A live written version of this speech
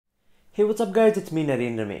Hey, what's up guys, it's me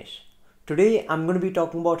Naren Ramesh. Today I'm going to be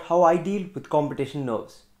talking about how I deal with competition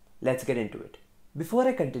nerves. Let's get into it. Before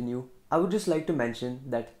I continue, I would just like to mention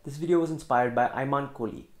that this video was inspired by Ayman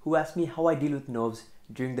Kohli, who asked me how I deal with nerves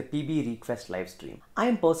during the PB Request livestream. I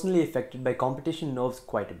am personally affected by competition nerves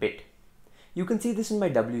quite a bit. You can see this in my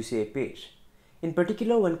WCA page. In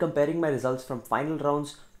particular, when comparing my results from final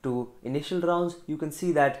rounds to initial rounds, you can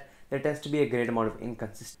see that there tends to be a great amount of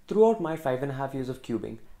inconsistency. Throughout my 5.5 years of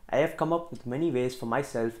cubing, I have come up with many ways for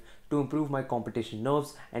myself to improve my competition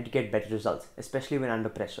nerves and to get better results, especially when under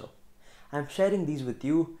pressure. I am sharing these with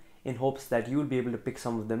you in hopes that you will be able to pick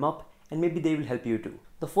some of them up and maybe they will help you too.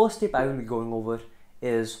 The first tip I will be going over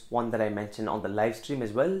is one that I mentioned on the live stream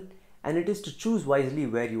as well, and it is to choose wisely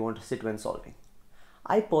where you want to sit when solving.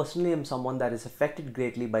 I personally am someone that is affected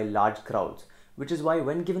greatly by large crowds, which is why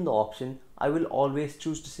when given the option, I will always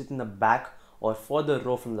choose to sit in the back or further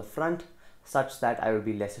row from the front, such that I will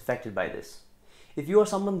be less affected by this. If you are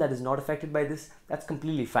someone that is not affected by this, that's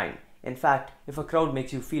completely fine. In fact, if a crowd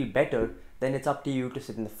makes you feel better, then it's up to you to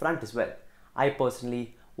sit in the front as well. I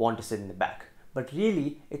personally want to sit in the back, but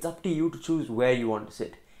really it's up to you to choose where you want to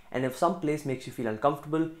sit. And if some place makes you feel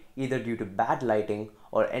uncomfortable, either due to bad lighting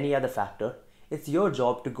or any other factor, it's your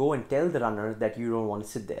job to go and tell the runner that you don't want to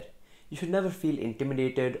sit there. You should never feel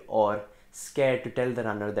intimidated or scared to tell the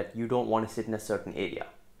runner that you don't want to sit in a certain area.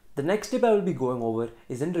 The next tip I will be going over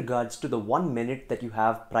is in regards to the 1 minute that you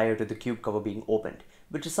have prior to the cube cover being opened,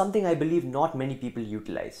 which is something I believe not many people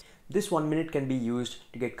utilize. This 1 minute can be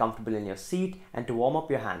used to get comfortable in your seat and to warm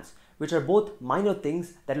up your hands, which are both minor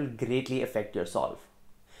things that will greatly affect your solve.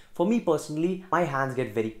 For me personally, my hands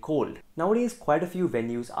get very cold. Nowadays, quite a few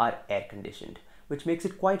venues are air conditioned, which makes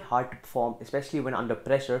it quite hard to perform, especially when under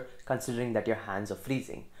pressure, considering that your hands are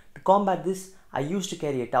freezing. To combat this, I used to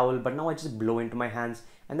carry a towel, but now I just blow into my hands,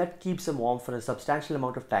 and that keeps them warm for a substantial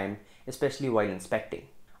amount of time, especially while inspecting.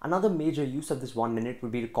 Another major use of this 1 minute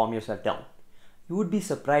would be to calm yourself down. You would be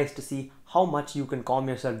surprised to see how much you can calm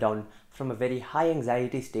yourself down from a very high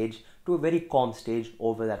anxiety stage to a very calm stage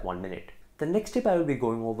over that 1 minute. The next tip I will be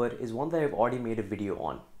going over is one that I've already made a video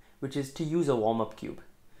on, which is to use a warm-up cube.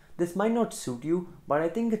 This might not suit you, but I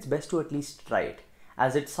think it's best to at least try it,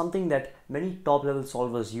 as it's something that many top-level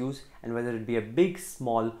solvers use, and whether it be a big,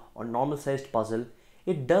 small, or normal-sized puzzle,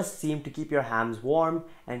 it does seem to keep your hands warm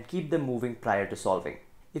and keep them moving prior to solving.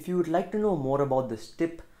 If you would like to know more about this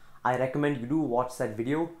tip, I recommend you do watch that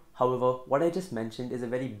video. However, what I just mentioned is a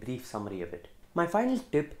very brief summary of it. My final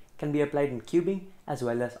tip can be applied in cubing as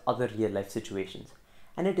well as other real-life situations,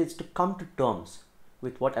 and it is to come to terms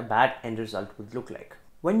with what a bad end result would look like.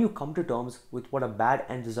 When you come to terms with what a bad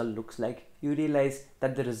end result looks like, you realize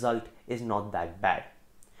that the result is not that bad.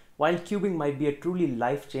 While cubing might be a truly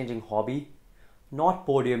life-changing hobby, not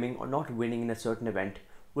podiuming or not winning in a certain event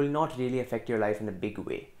will not really affect your life in a big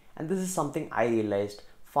way. And this is something I realized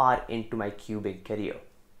far into my cubing career.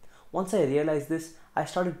 Once I realized this, I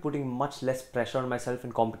started putting much less pressure on myself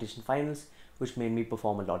in competition finals, which made me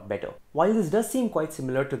perform a lot better. While this does seem quite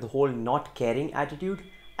similar to the whole not caring attitude,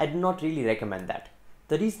 I do not really recommend that.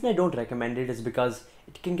 The reason I don't recommend it is because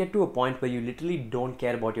it can get to a point where you literally don't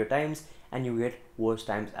care about your times and you get worse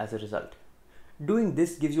times as a result. Doing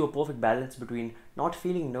this gives you a perfect balance between not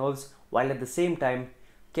feeling nerves while at the same time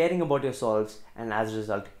caring about your solves and as a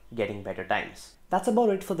result getting better times. That's about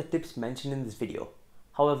it for the tips mentioned in this video.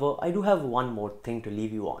 However, I do have one more thing to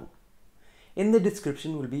leave you on. In the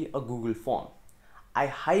description will be a Google form. I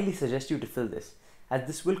highly suggest you to fill this, as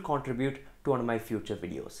this will contribute to one of my future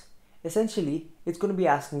videos. Essentially, it's going to be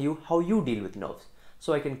asking you how you deal with nerves,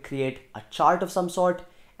 so I can create a chart of some sort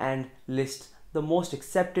and list the most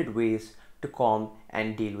accepted ways to calm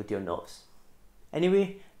and deal with your nerves.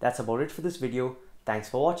 Anyway, that's about it for this video. Thanks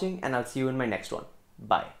for watching, and I'll see you in my next one.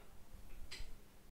 Bye.